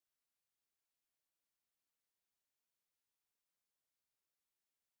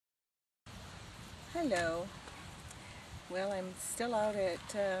Hello. Well, I'm still out at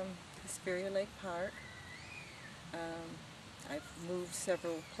Hesperia Lake Park. I've moved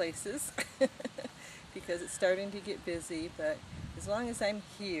several places because it's starting to get busy, but as long as I'm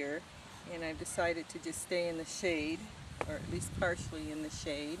here and I've decided to just stay in the shade, or at least partially in the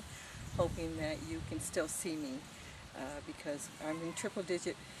shade, hoping that you can still see me because I'm in triple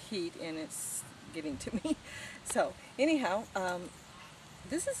digit heat and it's getting to me. So anyhow,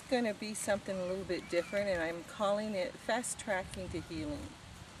 this is going to be something a little bit different, and I'm calling it Fast Tracking to Healing.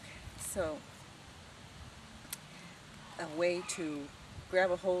 So, a way to grab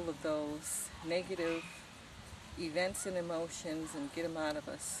a hold of those negative events and emotions and get them out of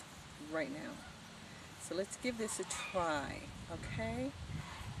us right now. So let's give this a try, okay?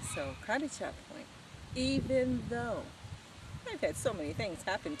 So, karate chop point. Even though I've had so many things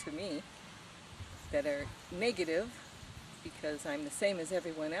happen to me that are negative, because I'm the same as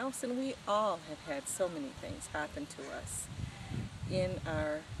everyone else, and we all have had so many things happen to us in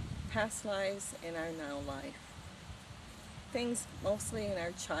our past lives and our now life. Things mostly in our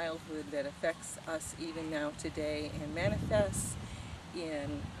childhood that affects us even now today and manifests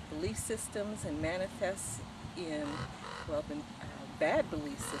in belief systems and manifests in, well, bad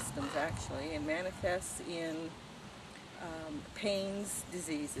belief systems actually, and manifests in pains,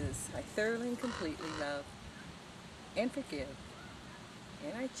 diseases. I thoroughly and completely love and forgive,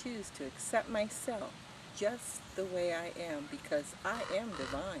 and I choose to accept myself just the way I am, because I am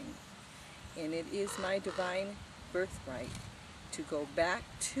divine, and it is my divine birthright to go back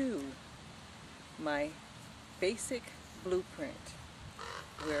to my basic blueprint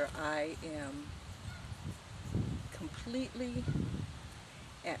where I am completely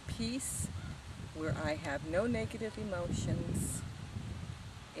at peace, where I have no negative emotions.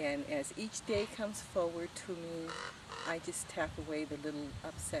 And as each day comes forward to me, I just tap away the little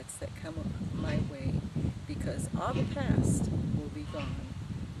upsets that come my way, because all the past will be gone.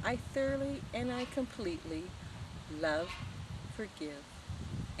 I thoroughly and I completely love, forgive,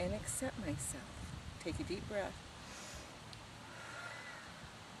 and accept myself. Take a deep breath.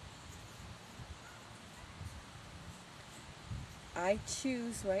 I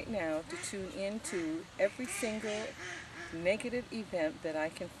choose right now to tune into every single negative event that I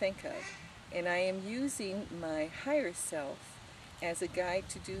can think of, and I am using my higher self as a guide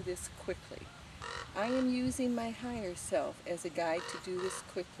to do this quickly. I am using my higher self as a guide to do this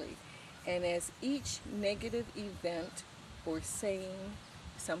quickly, and as each negative event or saying,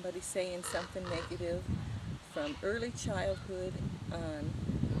 somebody saying something negative from early childhood on,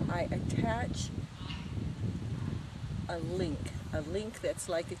 I attach a link that's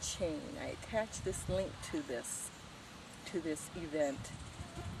like a chain. I attach this link to this event,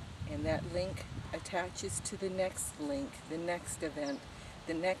 and that link attaches to the next link, the next event,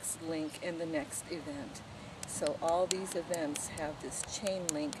 the next link, and the next event. So all these events have this chain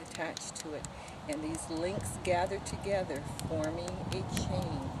link attached to it, and these links gather together, forming a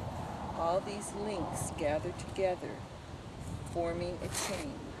chain. All these links gather together, forming a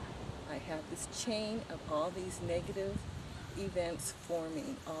chain. I have this chain of all these negative events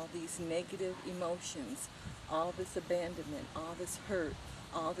forming, all these negative emotions, all this abandonment, all this hurt,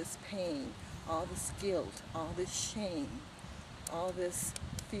 all this pain, all this guilt, all this shame, all this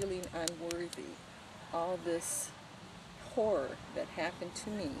feeling unworthy, all this horror that happened to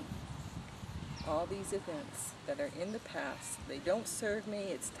me, all these events that are in the past. They don't serve me.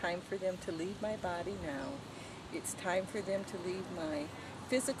 It's time for them to leave my body now. It's time for them to leave my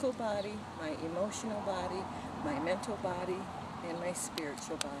physical body, my emotional body, my mental body, and my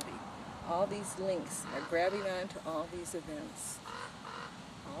spiritual body. All these links are grabbing onto all these events.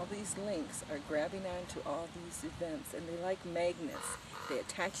 All these links are grabbing onto all these events, and they're like magnets. They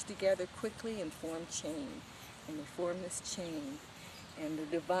attach together quickly and form chain, and they form this chain. And the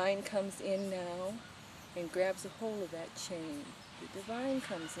divine comes in now and grabs a hold of that chain. The divine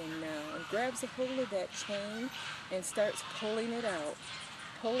comes in now and grabs a hold of that chain and starts pulling it out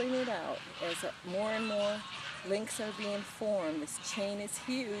as more and more links are being formed. This chain is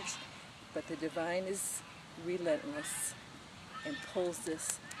huge, but the divine is relentless and pulls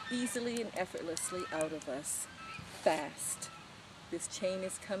this easily and effortlessly out of us fast. This chain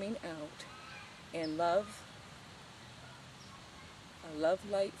is coming out, and love, a love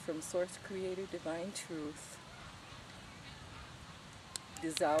light from Source Creator Divine Truth,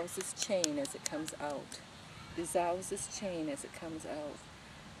 dissolves this chain as it comes out. Dissolves this chain as it comes out.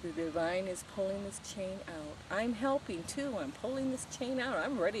 The divine is pulling this chain out. I'm helping too. I'm pulling this chain out.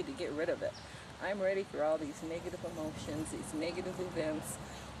 I'm ready to get rid of it. I'm ready for all these negative emotions, these negative events,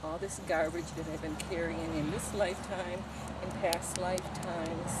 all this garbage that I've been carrying in this lifetime and past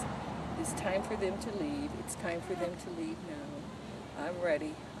lifetimes, It's time for them to leave. It's time for them to leave now. I'm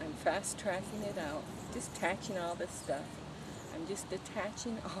ready. I'm fast tracking it out. Just attaching all this stuff. I'm just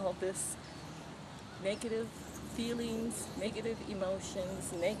attaching all this negative feelings, negative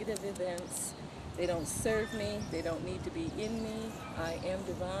emotions, negative events. They don't serve me. They don't need to be in me. I am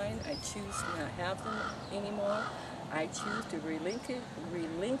divine. I choose to not have them anymore. I choose to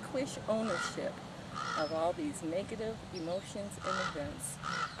relinquish ownership of all these negative emotions and events.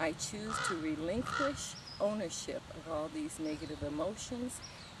 I choose to relinquish ownership of all these negative emotions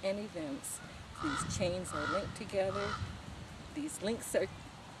and events. These chains are linked together. These links are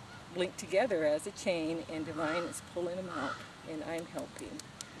linked together as a chain, and divine is pulling them out, and I'm helping.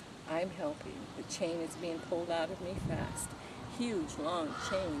 I'm helping. The chain is being pulled out of me fast. Huge, long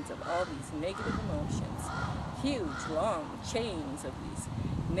chains of all these negative emotions. Huge, long chains of these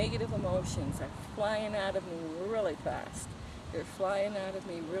negative emotions are flying out of me really fast. They're flying out of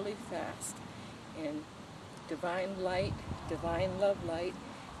me really fast. And divine light, divine love light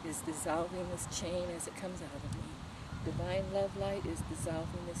is dissolving this chain as it comes out of me. Divine love light is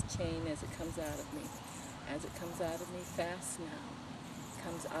dissolving this chain as it comes out of me. As it comes out of me fast now. It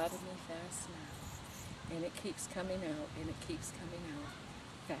comes out of me fast now. And it keeps coming out, and it keeps coming out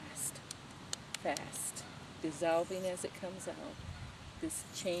fast. Fast. Dissolving as it comes out. This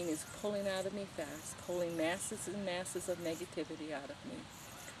chain is pulling out of me fast, pulling masses and masses of negativity out of me.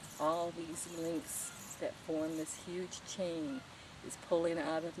 All these links that form this huge chain is pulling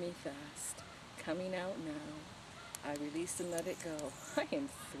out of me fast, coming out now. I release and let it go. I am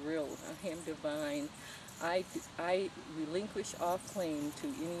thrilled. I am divine. I relinquish all claim to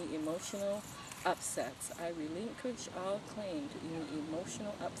any emotional upsets. I relinquish all claim to any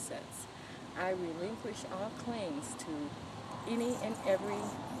emotional upsets. I relinquish all claims to any and every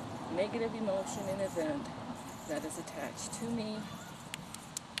negative emotion and event that is attached to me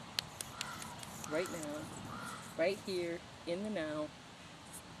right now, right here, in the now.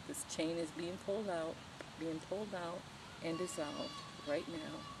 This chain is being pulled out and dissolved right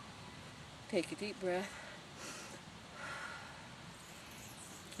now. Take a deep breath.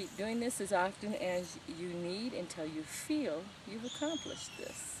 Keep doing this as often as you need until you feel you've accomplished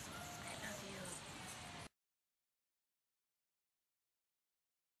this.